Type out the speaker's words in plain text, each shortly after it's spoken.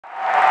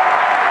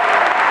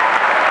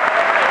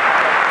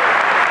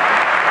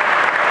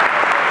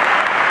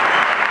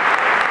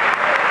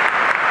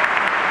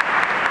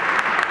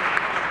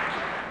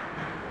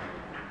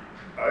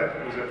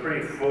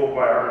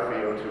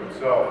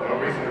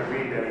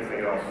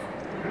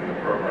else in the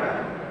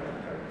program,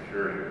 I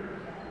assure you.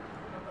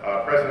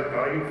 President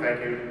Donahue, thank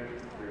you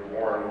for your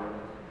warm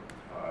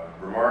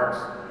remarks.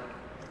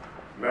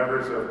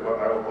 Members of what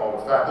I will call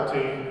the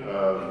faculty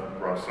of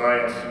Bronx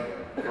Science,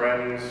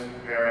 friends,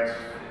 parents,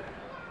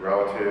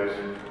 relatives,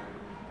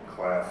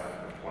 class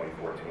of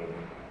 2014.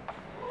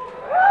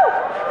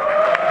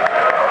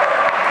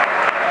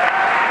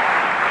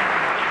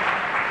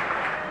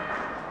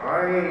 I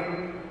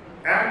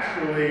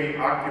actually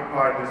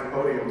occupied this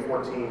podium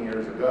 14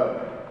 years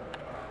ago.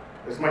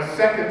 It's my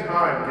second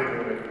time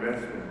giving a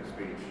commencement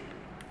speech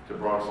to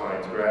Bronx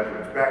Science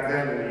graduates. Back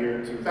then, in the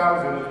year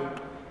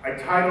 2000, I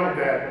titled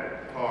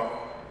that talk,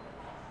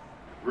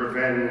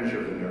 Revenge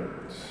of the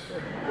Nerds.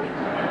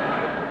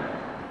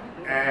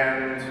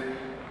 And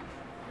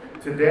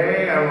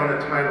today I want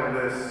to title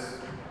this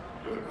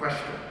with a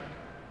question.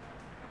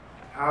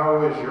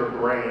 How is your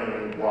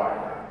brain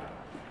wired?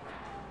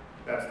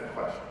 That's the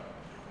question.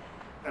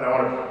 And I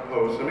want to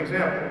pose some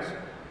examples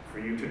for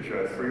you to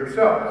judge for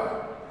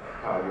yourselves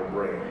how your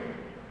brain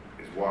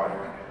is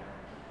wired.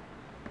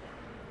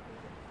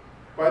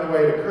 By the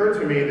way, it occurred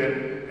to me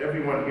that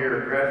everyone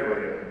here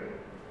graduated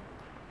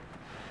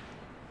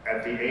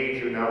at the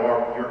age of now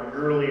your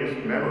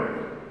earliest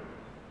memory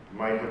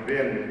might have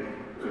been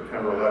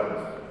September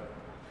 11th,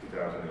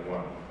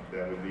 2001.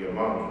 That would be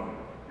among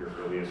your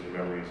earliest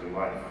memories in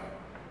life.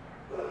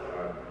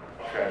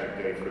 A tragic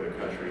day for the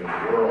country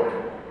and the world.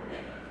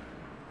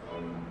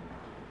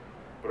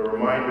 But a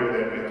reminder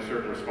that we have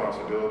certain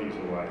responsibilities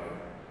in life,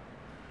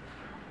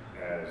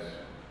 as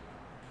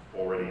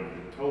already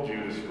told you,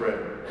 to spread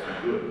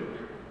some good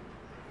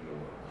in the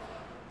world.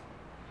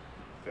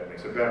 That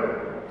makes a better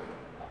world,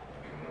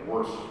 and a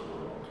worse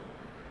world.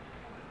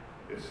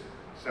 It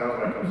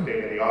sounds like I'm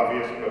stating the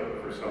obvious,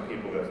 but for some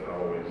people that's not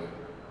always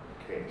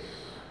the case.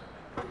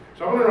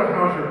 So I want to know,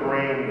 how's your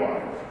brain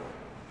wired?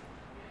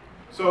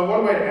 So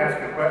one way to ask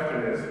the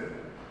question is,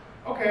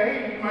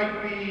 okay, you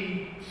might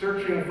be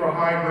searching for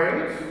high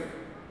grades.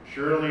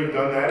 Surely you've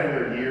done that in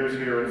your years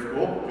here in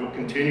school. You'll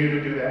continue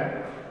to do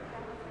that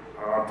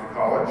to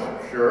college,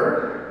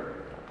 sure.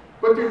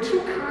 But there are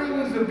two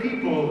kinds of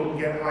people who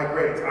get high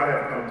grades, I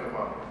have come to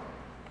find.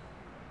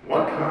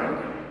 One kind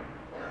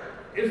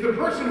is the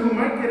person who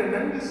might get a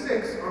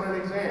 96 on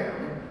an exam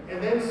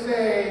and then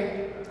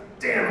say,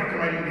 damn, how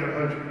come I didn't get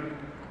 100?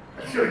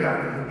 I should have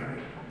gotten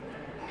 100.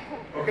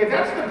 Okay,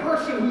 that's the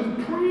person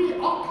who's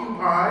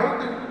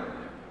preoccupied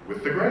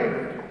with the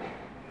grade.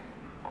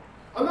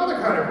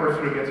 Another kind of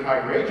person who gets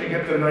high grades, you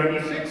get the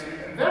 96,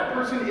 and that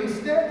person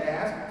instead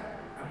asks,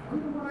 I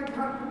wonder what I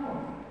got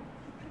wrong.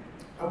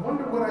 I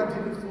wonder what I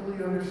didn't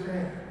fully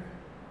understand.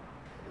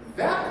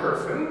 That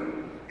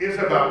person is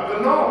about the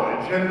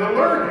knowledge and the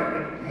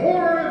learning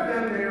more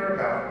than they're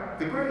about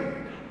the grade.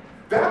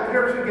 That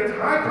person gets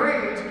high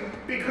grades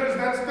because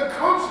that's the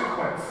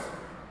consequence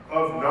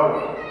of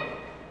knowing.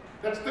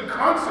 That's the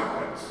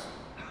consequence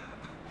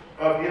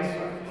of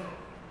insight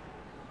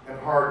and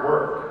hard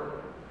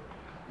work,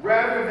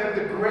 rather than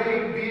the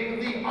grade being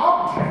the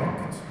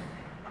object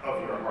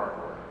of your hard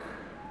work.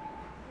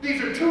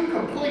 These are two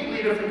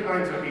completely different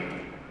kinds of people.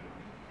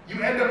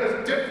 You end up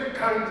as different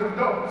kinds of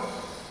adults.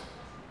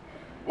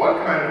 One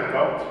kind of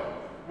adult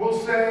will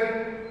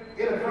say,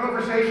 in a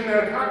conversation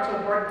at a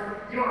cocktail party,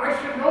 you know, I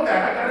should know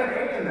that. I got an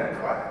A in that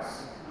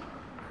class.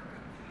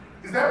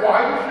 Is that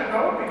why you should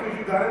know it? Because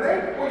you got an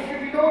A? Or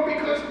should you know it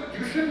because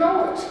you should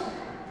know it?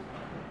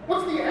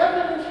 What's the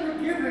evidence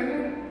you're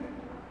giving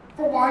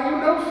for why you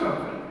know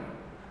something?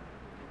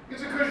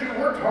 Is it because you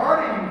worked hard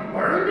and you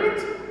learned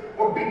it?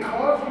 Or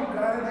because you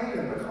got an A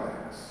in the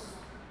class?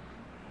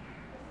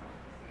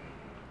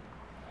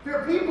 There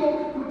are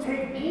people who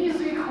take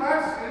easy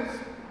classes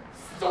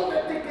so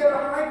that they get a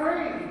high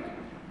grade.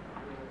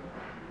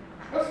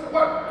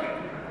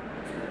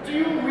 What? Do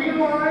you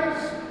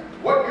realize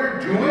what you're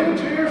doing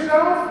to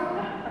yourself?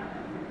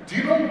 Do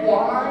you know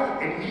why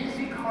an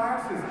easy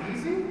class is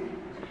easy?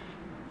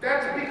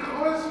 That's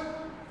because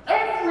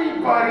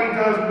everybody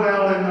does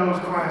well in those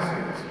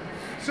classes.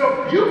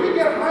 So you can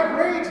get high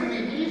grades in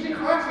the easy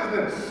classes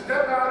and then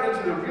step out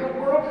into the real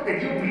world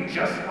and you'll be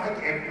just like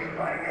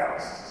everybody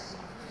else.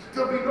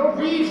 There'll be no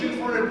reason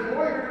for an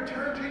employer to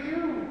turn to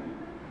you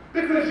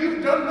because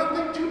you've done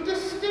nothing to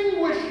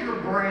distinguish your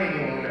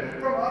brain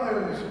from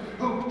others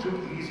who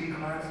took easy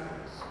classes.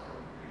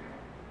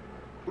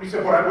 But he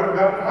said, what I would have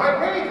gotten high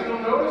grades, they'll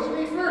notice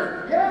me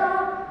first.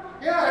 Yeah,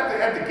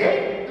 at the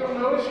gate, they'll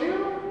notice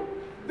you.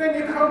 Then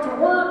you come to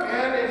work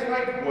and it's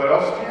like, what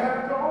else do you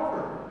have to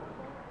offer?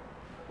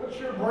 What's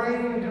your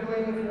brain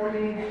doing for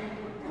me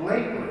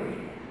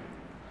lately?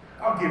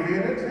 I'll give you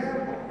an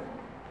example.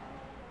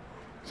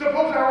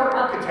 Suppose I were an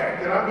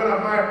architect and I'm going to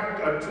hire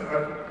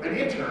an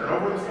intern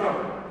over the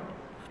summer.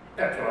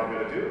 That's what I'm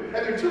going to do. And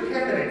there are two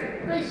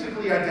candidates,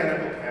 basically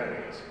identical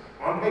candidates,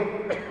 on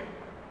paper.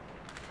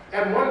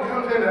 And one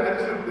comes in, and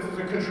this is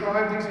a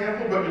contrived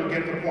example, but you'll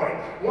get the point.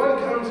 One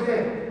comes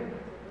in,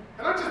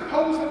 and I just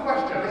pose the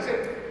question. I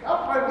say,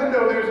 out my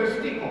window there's a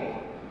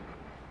steeple.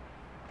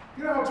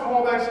 You know how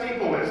tall that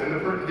steeple is? And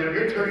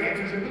the intern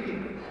answers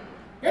immediately.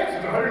 Yes,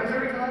 it's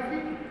 135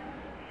 feet.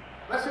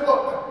 I said,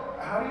 well,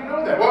 how do you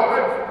know that? Well,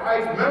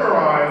 I've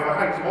memorized the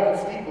heights of all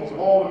steeples of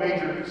all the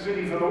major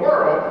cities of the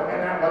world,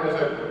 and that one is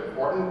an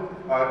important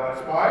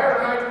spire,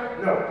 and I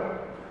know it.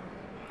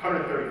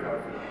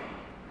 135 feet.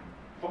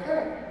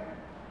 Okay.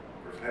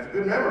 The person has a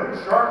good memory,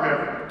 sharp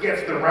memory,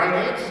 gets the right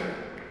answer.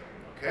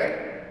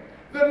 Okay?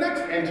 The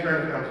next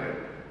intern comes in.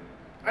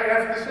 I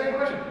ask the same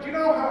question. Do you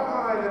know how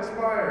high that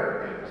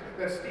spire is,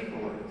 that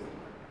steeple is?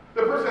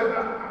 The person says,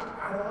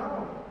 I don't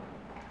know.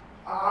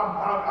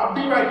 I'll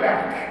be right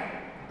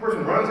back. The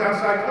person runs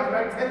outside, comes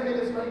back 10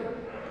 minutes later.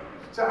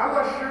 So I'm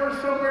not sure,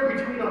 somewhere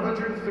between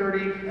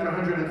 130 and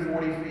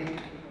 140 feet.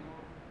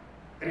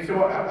 And he said,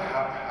 well,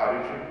 how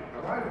did you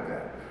arrive at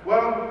that?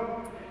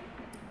 Well,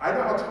 I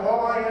know how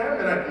tall I am,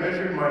 and I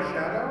measured my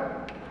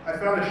shadow. I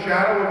found the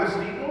shadow of the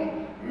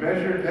steeple,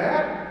 measured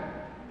that,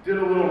 did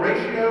a little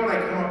ratio, and I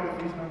come up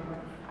with these numbers.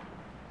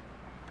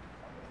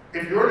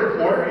 If you're an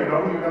employer, you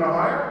know who you're going to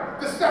hire?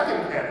 The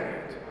second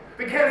candidate.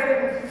 The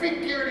candidate who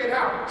figured it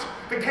out.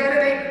 The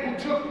candidate who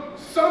took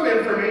some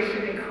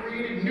information and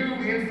created new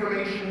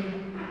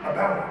information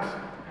about it.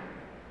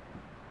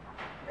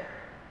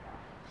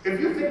 If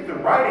you think the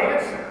right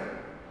answer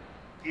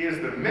is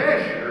the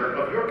measure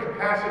of your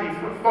capacity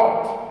for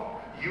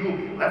thought, you will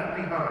be left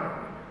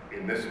behind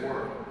in this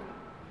world.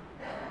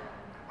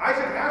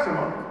 Isaac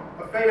Asimov,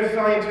 a famous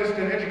scientist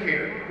and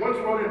educator, once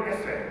wrote an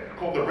essay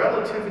called The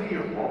Relativity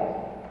of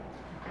Wrong.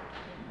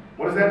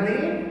 What does that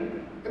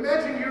mean?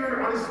 Imagine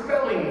you're on a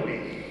spelling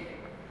bee.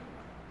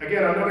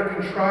 Again, another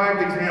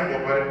contrived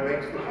example, but it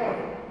makes the point.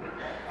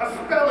 A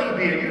spelling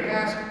bee, and you're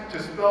asked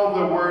to spell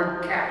the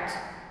word cat.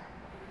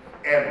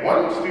 And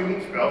one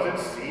student spells it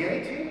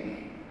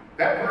C-A-T.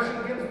 That person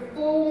gets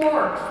full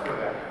marks for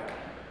that.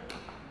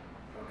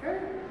 Okay?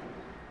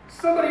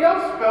 Somebody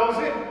else spells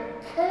it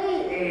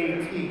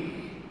K-A-T.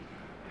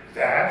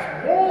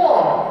 That's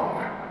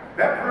wrong.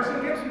 That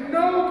person gets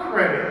no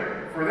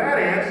credit for that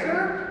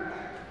answer.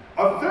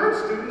 A third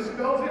student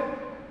spells it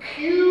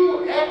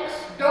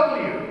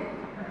Q-X-W.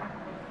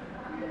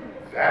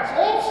 That's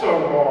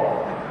also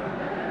wrong.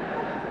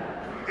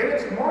 And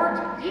it's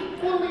marked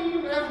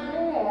equally as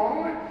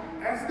wrong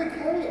as the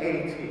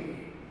K-A-T.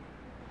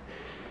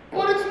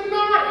 But it's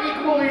not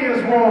equally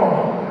as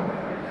wrong.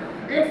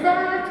 In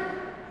fact,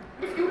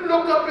 if you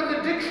look up in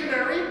the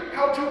dictionary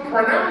how to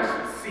pronounce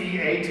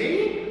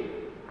C-A-T,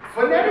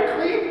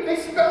 phonetically, they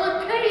spell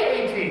it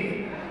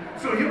K-A-T.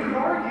 So you could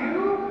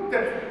argue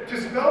that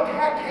to spell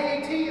cat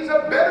K-A-T is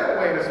a better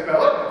way to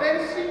spell it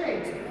than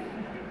C-A-T.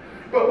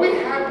 But we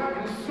have,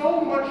 in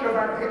so much of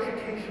our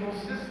educational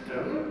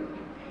system,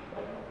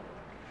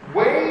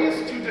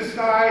 ways to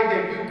decide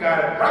that you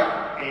got it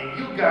right and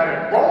you got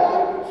it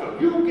wrong, so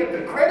you get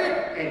the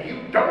credit and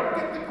you don't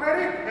get the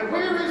credit. And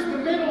where is the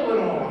middle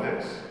in all of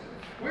this?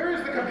 Where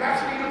is the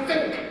capacity to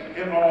think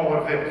in all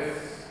of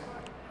this?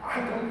 I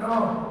don't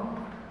know.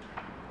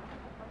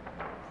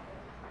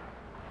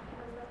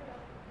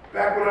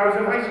 Back when I was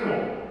in high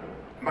school,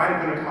 might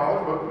have been in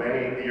college, but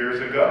many years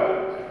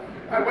ago,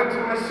 I went to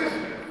my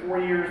sister, 4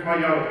 years my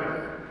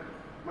younger.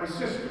 My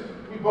sister.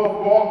 We both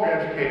were all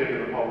educated in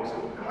the public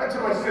school. I went to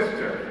my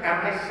sister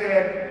and I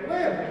said,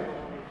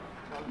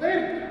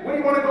 Lynn, where do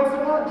you want to go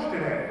for lunch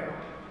today?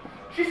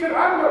 She said,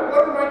 I don't know,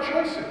 what are my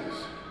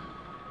choices?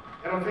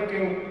 And I'm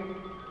thinking,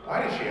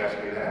 why did she ask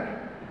me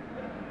that?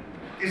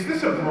 Is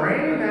this a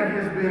brain that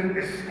has been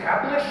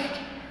established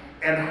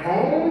and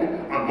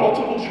honed on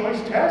multiple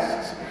choice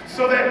tests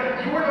so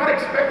that you are not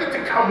expected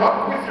to come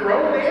up with your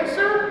own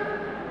answer?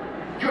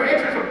 Your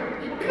answer is,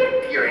 you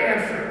pick your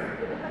answer.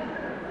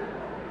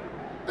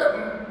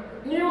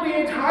 Nearly the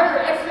entire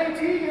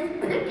SAT is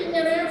picking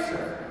an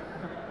answer.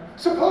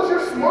 Suppose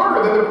you're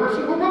smarter than the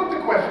person who wrote the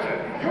question.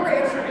 Your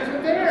answer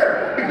isn't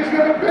there because you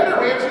have a better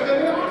answer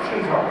than the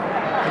options are.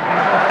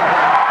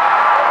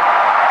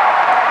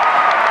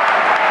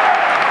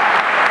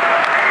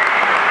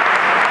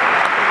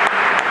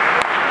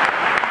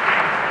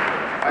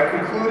 I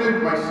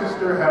concluded my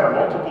sister had a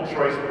multiple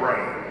choice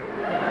brain.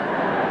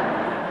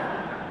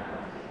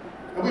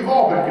 And we've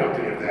all been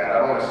guilty of that. I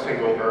don't want to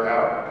single her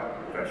out.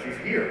 But she's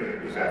here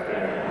this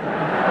afternoon.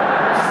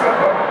 So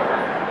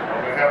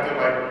I'm gonna have to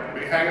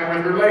be hanging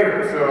with her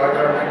later, so I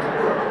gotta make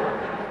sure.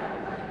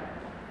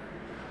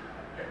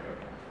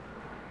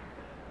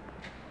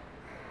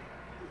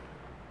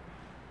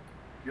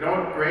 You know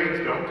what grades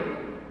don't do?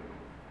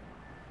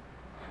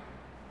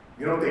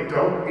 You know what they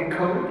don't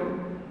encode?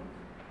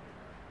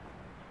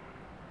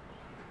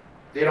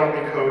 They don't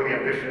encode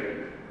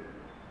ambition.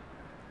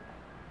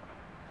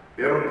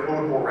 They don't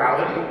encode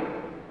morality.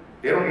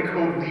 They don't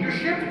encode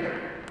leadership,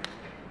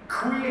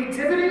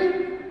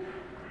 creativity.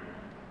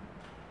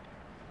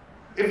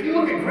 If you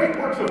look at great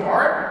works of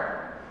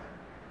art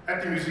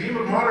at the Museum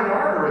of Modern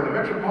Art or in the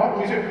Metropolitan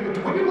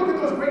Museum, when you look at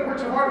those great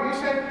works of art, you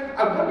say,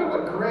 I wonder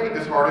what grade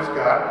this artist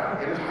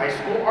got in his high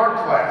school art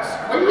class.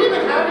 Are you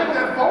even having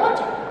that thought?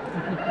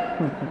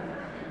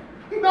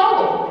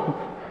 No.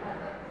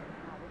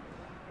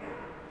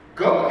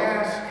 Go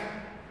ask,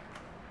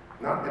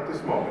 not at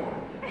this moment,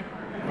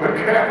 but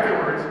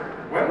afterwards,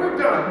 when we're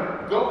done,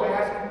 go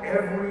ask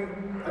every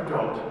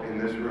adult in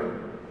this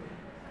room.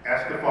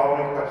 Ask the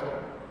following question.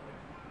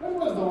 When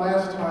was the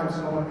last time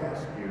someone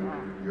asked you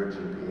your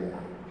GPA?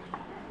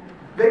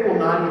 They will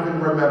not even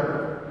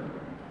remember.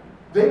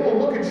 They will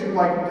look at you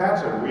like,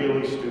 that's a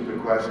really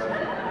stupid question.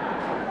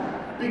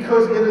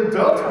 Because in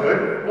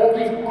adulthood, all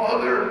these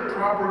other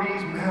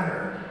properties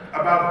matter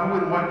about who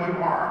and what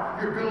you are.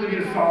 Your ability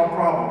to solve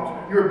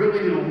problems, your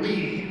ability to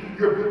lead,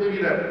 your ability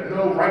to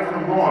know right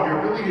from wrong, your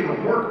ability to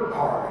work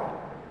hard,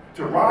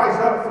 to rise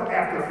up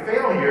after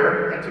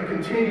failure and to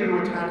continue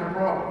to attack a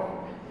problem.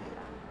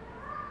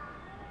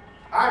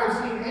 I haven't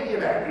seen any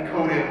of that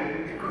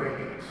encoded in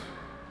grades.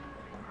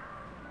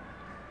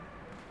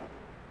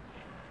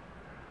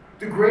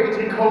 Do grades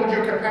encode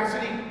your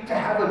capacity to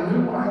have a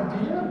new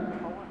idea?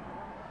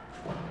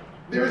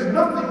 There is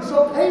nothing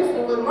so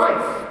painful in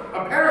life,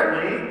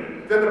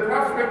 apparently, than the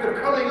prospect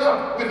of coming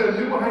up with a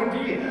new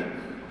idea.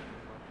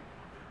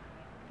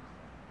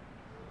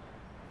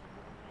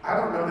 I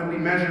don't know that we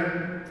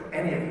measure for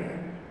any of that.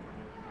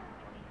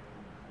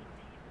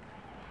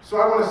 So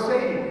I want to say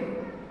to you,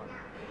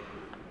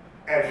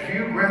 as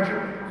you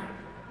graduate,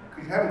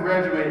 because you haven't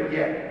graduated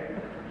yet,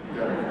 you've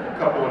got a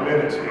couple of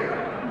minutes here.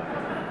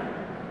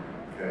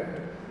 Okay.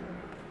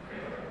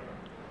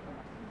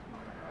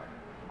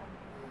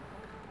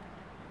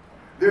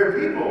 There are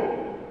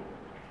people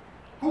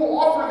who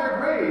offer their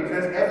grades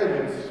as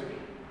evidence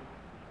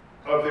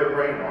of their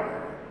brain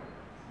wiring.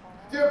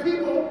 There are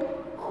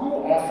people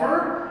who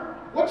offer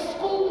what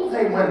school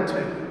they went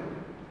to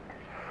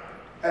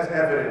as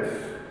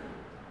evidence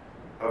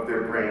of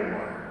their brain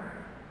wiring.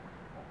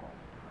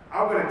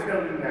 I'm going to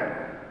tell you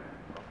now.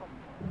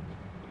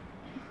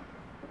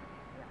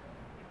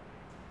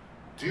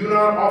 Do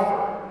not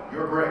offer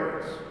your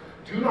grades.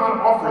 Do not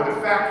offer the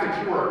fact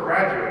that you are a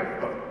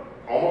graduate,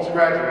 almost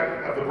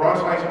graduate, of the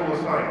Bronx High School of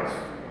Science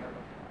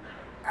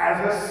as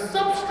a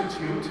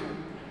substitute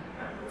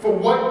for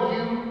what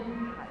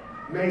you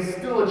may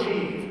still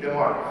achieve in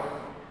life.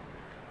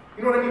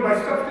 You know what I mean by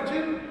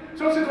substitute?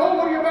 Someone says, oh,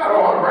 what are you about?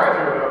 Oh, I'm a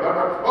graduate.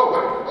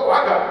 Oh,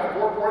 I got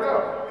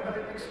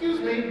 4.0. Excuse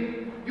me.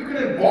 You can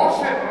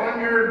emboss it on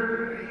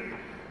your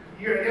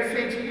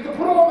SAT. You can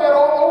put all that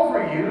all over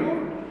you.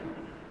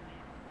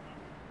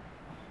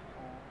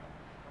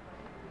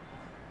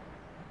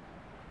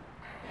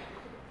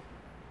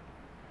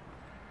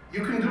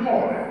 You can do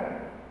all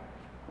that.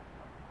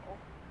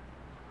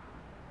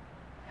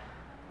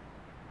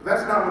 But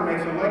that's not what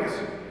makes a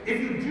legacy.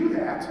 If you do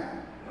that,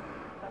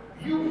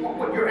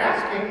 what you're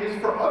asking is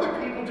for other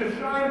people to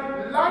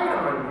shine light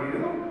on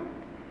you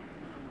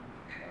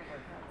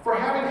for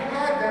having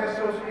had that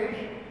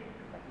association.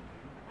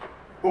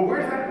 But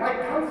where's that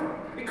light come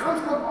from? It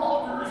comes from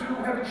others who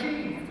have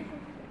achieved.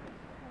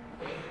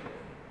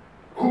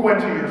 Who went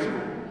to your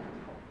school?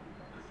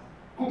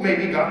 Who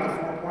maybe got the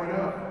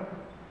 4.0?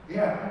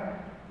 Yeah.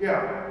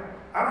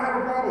 I don't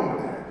have a problem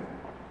with that.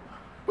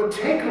 But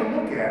take a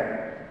look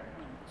at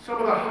some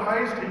of the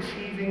highest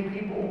achieving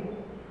people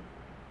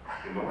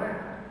in the land.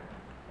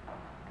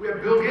 We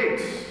have Bill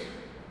Gates.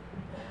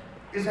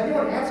 Is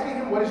anyone asking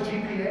him what his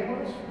GPA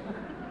was?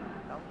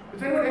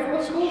 Is anyone asking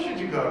what school should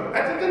you go to?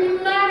 That doesn't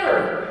even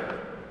matter.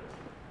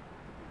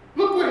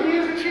 Look what he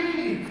has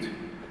achieved.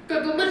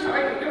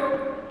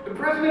 The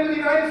President of the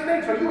United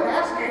States, are you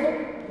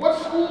asking what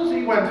schools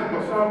he went to?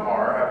 Well, some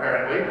are,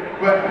 apparently,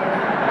 but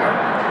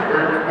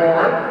where he was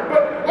born.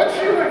 But what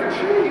you have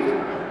achieved,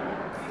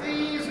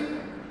 please.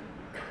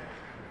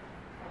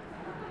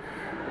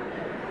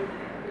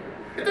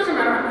 It doesn't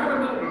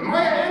matter.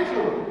 Maya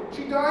Angelou,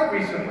 she died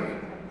recently.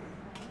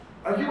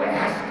 Are you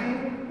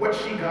asking what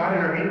she got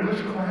in her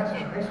English class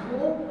in high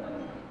school?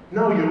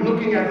 No, you're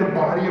looking at her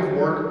body of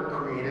work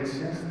created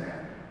since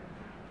then.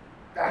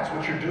 That's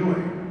what you're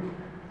doing.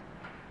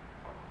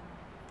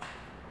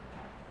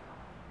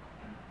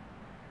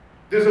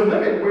 There's a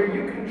limit where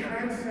you can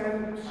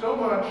transcend so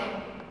much,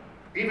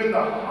 even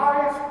the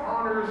highest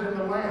honors in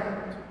the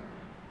land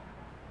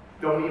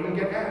don't even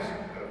get asked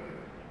of you.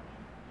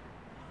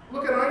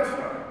 Look at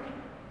Einstein.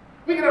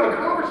 We can have a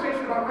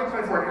conversation about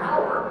Einstein for an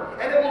hour,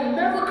 and it will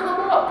never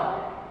come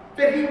up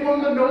that he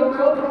won the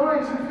Nobel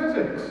Prize in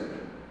physics.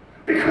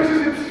 Because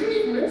his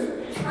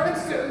achievements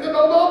transcend the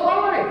Nobel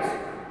Prize.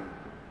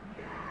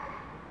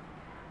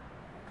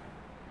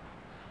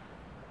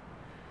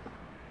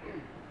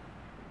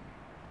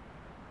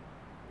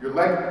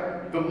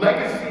 The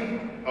legacy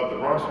of the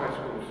Bronx High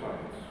School of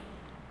Science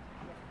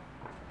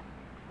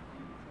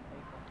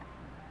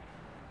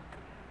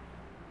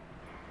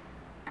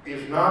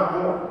is not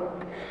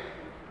born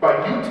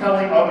by you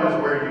telling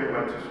others where you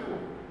went to school.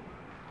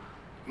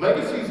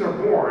 Legacies are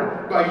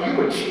born by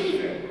you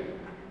achieving.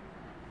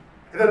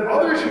 And then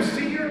others who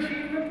see your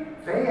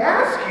achievement, they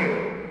ask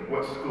you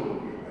what school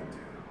you went to.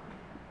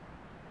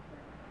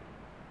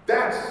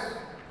 That's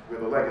where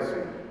the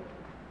legacy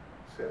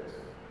sits.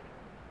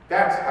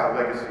 That's how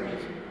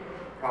legacies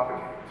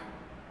propagate.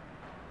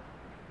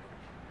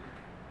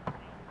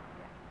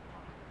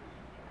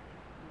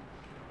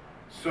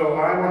 So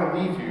I want to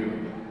leave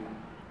you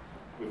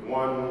with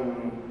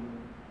one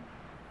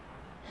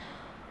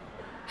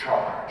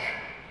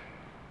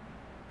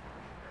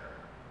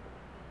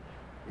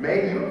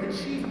May your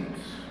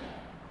achievements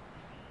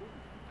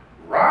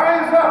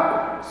rise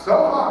up so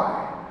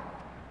high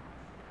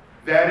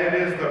that it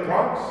is the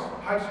Bronx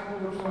High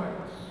School of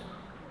Science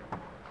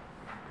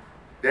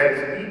that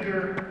is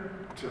eager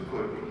to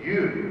put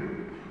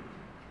you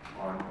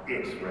on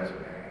its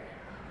resume.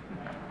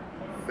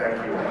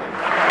 Thank you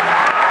all.